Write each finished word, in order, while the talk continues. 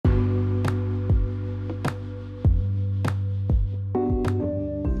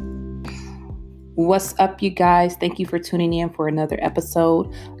What's up, you guys? Thank you for tuning in for another episode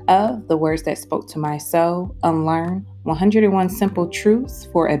of The Words That Spoke to My Soul. Unlearn 101 Simple Truths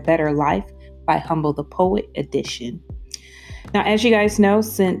for a Better Life by Humble the Poet edition. Now, as you guys know,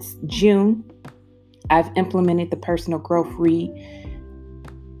 since June, I've implemented the personal growth reading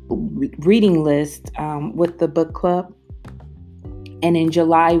list with the book club. And in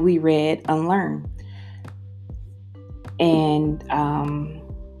July, we read Unlearn. And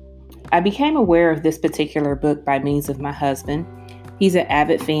I became aware of this particular book by means of my husband. He's an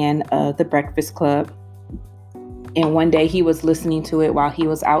avid fan of The Breakfast Club. And one day he was listening to it while he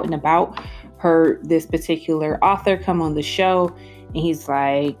was out and about, heard this particular author come on the show, and he's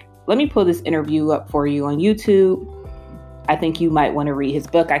like, let me pull this interview up for you on YouTube. I think you might want to read his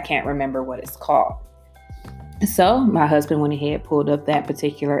book. I can't remember what it's called. So my husband went ahead, pulled up that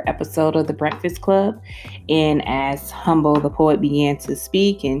particular episode of The Breakfast Club. And as Humble the Poet began to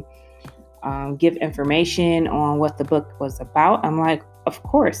speak and give information on what the book was about, I'm like, of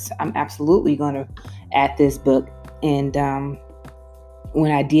course, I'm absolutely going to add this book. And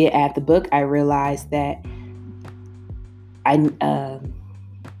when I did add the book, I realized that I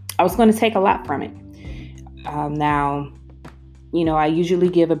was going to take a lot from it. Now, I usually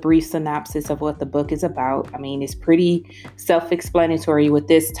give a brief synopsis of what the book is about. I mean, it's pretty self-explanatory with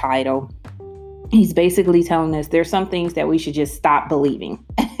this title. He's basically telling us there's some things that we should just stop believing.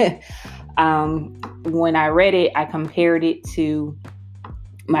 When I read it, I compared it to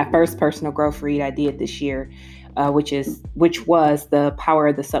my first personal growth read I did this year, which was The Power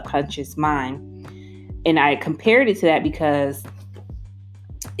of the Subconscious Mind. And I compared it to that because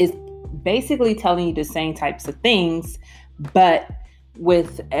it's basically telling you the same types of things, but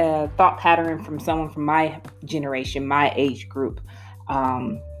with a thought pattern from someone from my generation, my age group,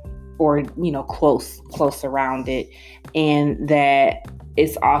 or close around it, and that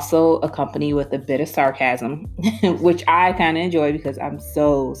it's also accompanied with a bit of sarcasm, which I kind of enjoy because I'm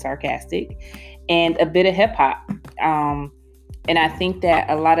so sarcastic, and a bit of hip hop. And I think that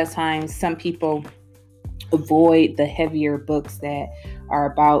a lot of times some people avoid the heavier books that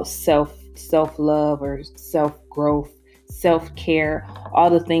are about self-love or self-growth, self-care, all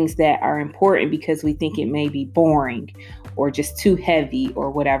the things that are important because we think it may be boring or just too heavy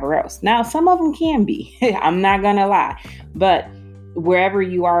or whatever else. Now, some of them can be, I'm not going to lie, but wherever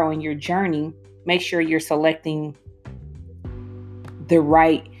you are on your journey, make sure you're selecting the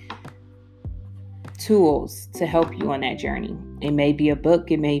right tools to help you on that journey. It may be a book,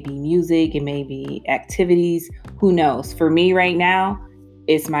 it may be music, it may be activities, who knows? For me right now,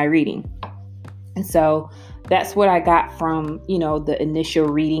 it's my reading. And so that's what I got from, the initial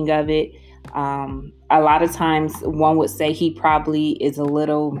reading of it. A lot of times one would say he probably is a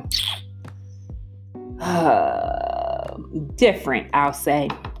little different, I'll say,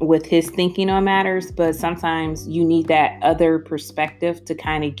 with his thinking on matters, but sometimes you need that other perspective to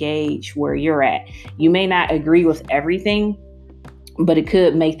kind of gauge where you're at. You may not agree with everything, but it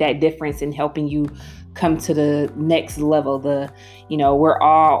could make that difference in helping you come to the next level. We're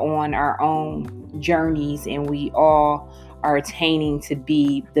all on our own journeys and we all are attaining to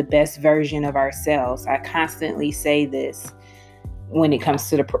be the best version of ourselves. I constantly say this when it comes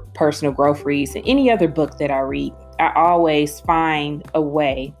to the personal growth reads and any other book that I read. I always find a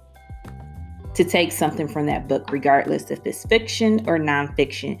way to take something from that book, regardless if it's fiction or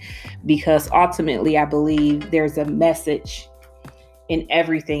nonfiction, because ultimately I believe there's a message in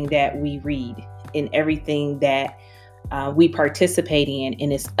everything that we read, in everything that we participate in,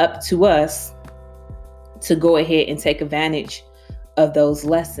 and it's up to us to go ahead and take advantage of those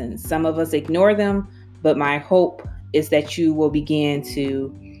lessons. Some of us ignore them, but my hope is that you will begin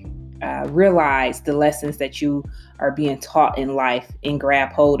to realize the lessons that you are being taught in life and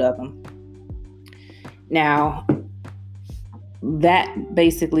grab hold of them. Now, that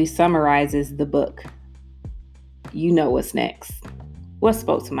basically summarizes the book. You know what's next. What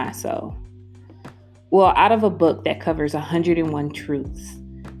spoke to my soul? Well, out of a book that covers 101 truths,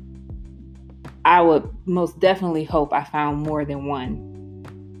 I would most definitely hope I found more than one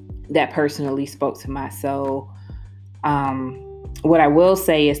that personally spoke to my soul. What I will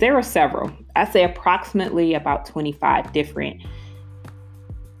say is there were several. I say approximately about 25 different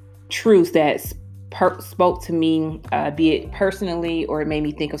truths that spoke to me, be it personally or it made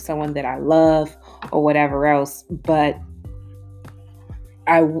me think of someone that I love or whatever else. But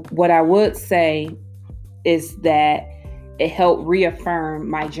what I would say is that it helped reaffirm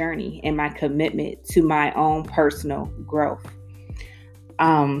my journey and my commitment to my own personal growth.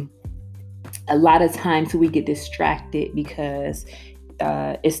 A lot of times we get distracted because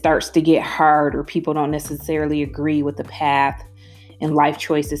it starts to get hard or people don't necessarily agree with the path and life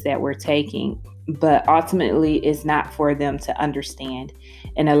choices that we're taking. but ultimately it's not for them to understand.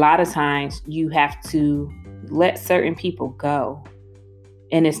 And a lot of times you have to let certain people go.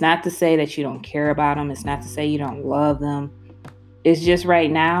 And it's not to say that you don't care about them. It's not to say you don't love them. It's just right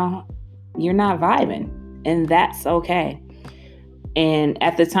now you're not vibing, and that's okay. And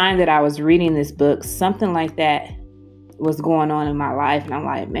at the time that I was reading this book, something like that was going on in my life. And I'm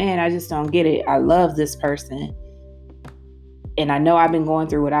like, man, I just don't get it. I love this person. And I know I've been going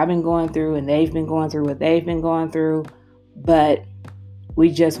through what I've been going through, and they've been going through what they've been going through, but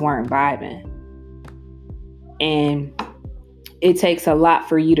we just weren't vibing. And it takes a lot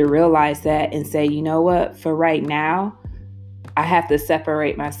for you to realize that and say, you know what, for right now, I have to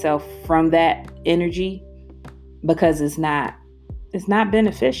separate myself from that energy because it's not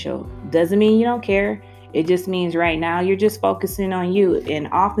beneficial. Doesn't mean you don't care. It just means right now you're just focusing on you. And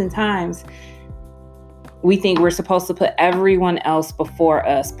oftentimes we think we're supposed to put everyone else before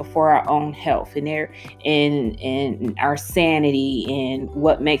us, before our own health and our sanity and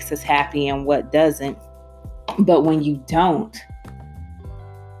what makes us happy and what doesn't. But when you don't,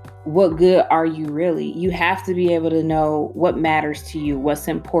 what good are you really? You have to be able to know what matters to you, what's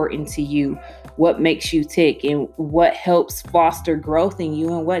important to you, what makes you tick, and what helps foster growth in you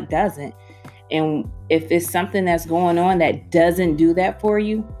and what doesn't. And if it's something that's going on that doesn't do that for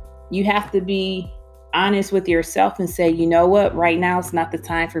you, you have to be honest with yourself and say, you know what, right now it's not the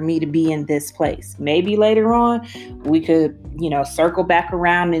time for me to be in this place. Maybe later on we could, circle back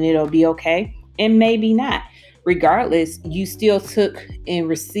around and it'll be okay. And maybe not. Regardless, you still took and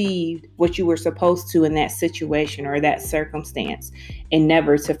received what you were supposed to in that situation or that circumstance, and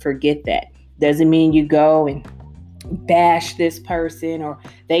never to forget that. Doesn't mean you go and bash this person or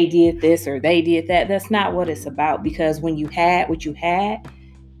they did this or they did that. That's not what it's about, because when you had what you had,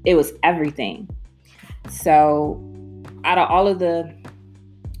 it was everything. So out of all of the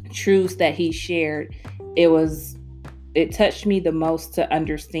truths that he shared, it touched me the most to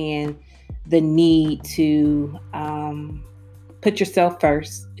understand the need to put yourself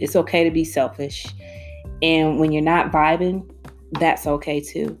first. It's okay to be selfish. And when you're not vibing, that's okay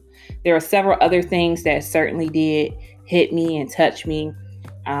too. There are several other things that certainly did hit me and touch me.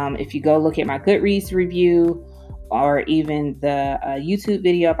 If you go look at my Goodreads review or even the YouTube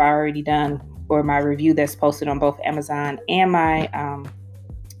video I've already done, or my review that's posted on both Amazon and my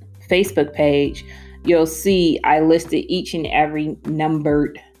Facebook page, you'll see I listed each and every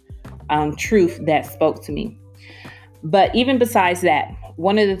numbered truth that spoke to me. But even besides that,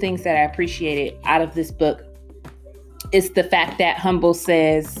 one of the things that I appreciated out of this book is the fact that Humble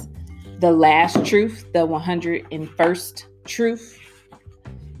says the last truth, the 101st truth,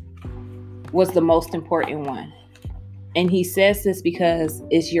 was the most important one. And he says this because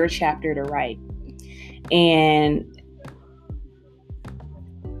it's your chapter to write. And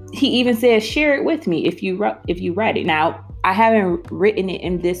he even says, share it with me if you write it. Now, I haven't written it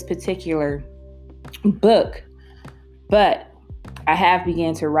in this particular book, but I have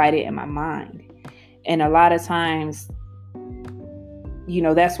begun to write it in my mind. And a lot of times,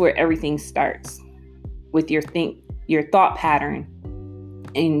 that's where everything starts, with your thought pattern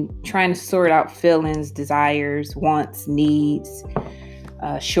and trying to sort out feelings, desires, wants, needs,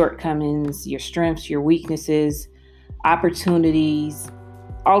 shortcomings, your strengths, your weaknesses, opportunities.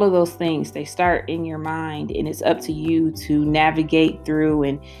 All of those things, they start in your mind, and it's up to you to navigate through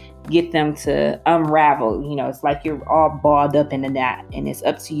and get them to unravel. It's like you're all balled up in a knot, and it's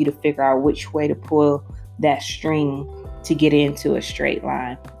up to you to figure out which way to pull that string to get into a straight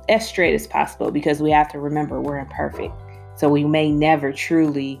line, as straight as possible, because we have to remember we're imperfect. So we may never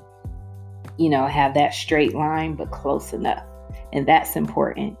truly, have that straight line, but close enough. And that's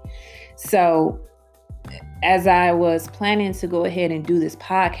important. So as I was planning to go ahead and do this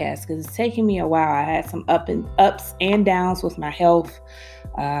podcast, because it's taking me a while, I had some ups and downs with my health.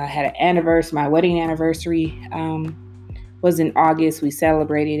 I had an anniversary. My wedding anniversary was in August. We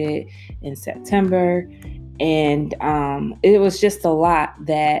celebrated it in September. And it was just a lot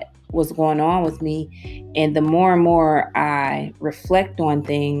that was going on with me. And the more and more I reflect on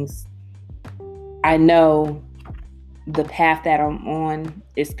things, I know the path that I'm on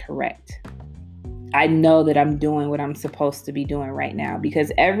is correct. I know that I'm doing what I'm supposed to be doing right now,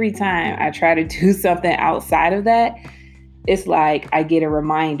 because every time I try to do something outside of that, it's like I get a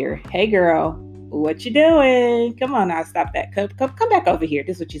reminder. Hey girl, what you doing? Come on now, stop that. Come back over here.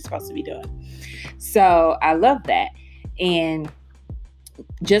 This is what you're supposed to be doing. So I love that. And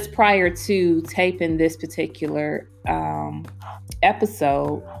just prior to taping this particular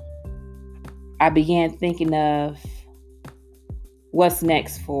episode, I began thinking of what's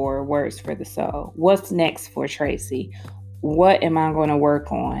next for Words for the Soul. What's next for Tracy? What am I going to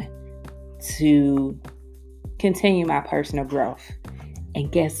work on to continue my personal growth.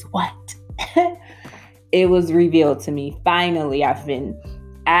 And guess what? It was revealed to me. Finally, I've been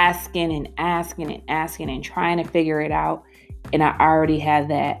asking and trying to figure it out. And I already had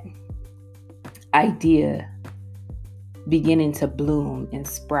that idea beginning to bloom and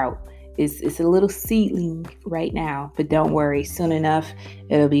sprout. It's a little seedling right now, but don't worry. Soon enough,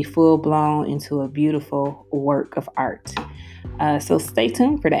 it'll be full blown into a beautiful work of art. So stay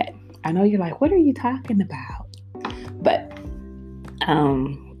tuned for that. I know you're like, what are you talking about? But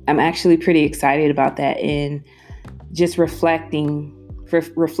I'm actually pretty excited about that. And just reflection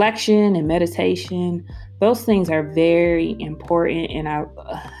and meditation, those things are very important. And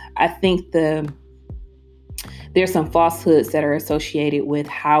I think there's some falsehoods that are associated with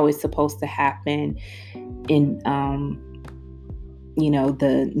how it's supposed to happen in,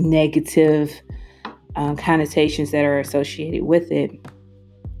 the negative connotations that are associated with it.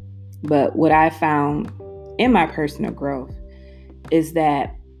 But what I found in my personal growth is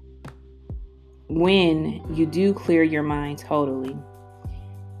that when you do clear your mind totally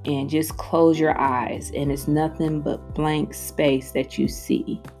and just close your eyes and it's nothing but blank space that you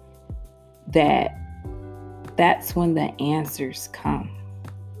see, that's when the answers come,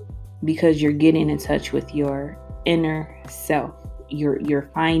 because you're getting in touch with your inner self. You're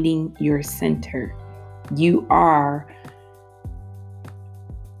finding your center. You are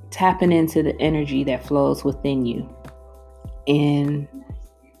tapping into the energy that flows within you. And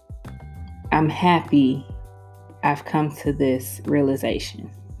I'm happy I've come to this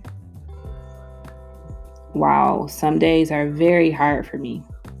realization. While some days are very hard for me,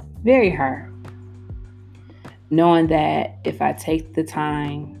 very hard, knowing that if I take the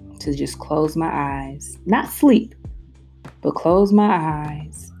time to just close my eyes, not sleep, but close my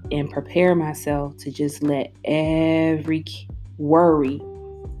eyes and prepare myself to just let every worry,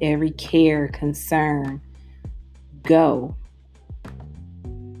 every care, concern go.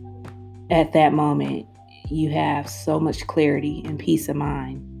 At that moment, you have so much clarity and peace of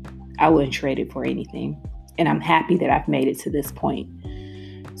mind. I wouldn't trade it for anything. And I'm happy that I've made it to this point.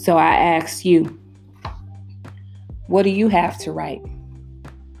 So I ask you, what do you have to write?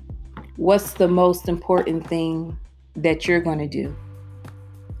 What's the most important thing that you're going to do?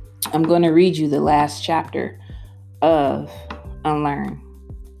 I'm going to read you the last chapter of Unlearn.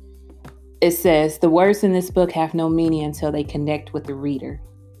 It says, the words in this book have no meaning until they connect with the reader.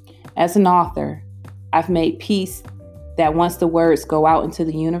 As an author, I've made peace that once the words go out into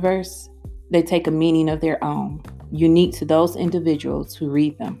the universe, they take a meaning of their own, unique to those individuals who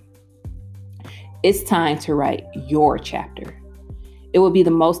read them. It's time to write your chapter. It will be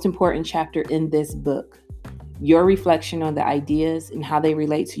the most important chapter in this book. Your reflection on the ideas and how they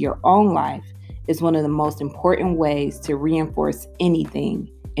relate to your own life is one of the most important ways to reinforce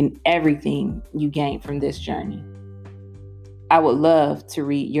anything and everything you gain from this journey. I would love to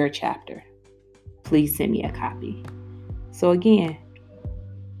read your chapter. Please send me a copy. So again,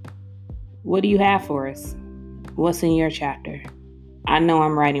 what do you have for us? What's in your chapter? I know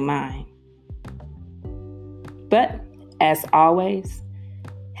I'm writing mine. But as always,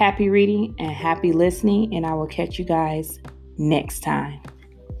 happy reading and happy listening, and I will catch you guys next time.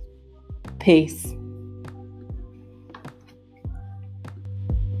 Peace.